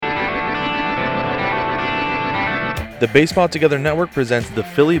The Baseball Together Network presents the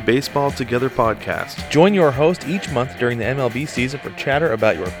Philly Baseball Together podcast. Join your host each month during the MLB season for chatter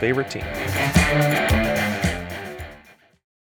about your favorite team.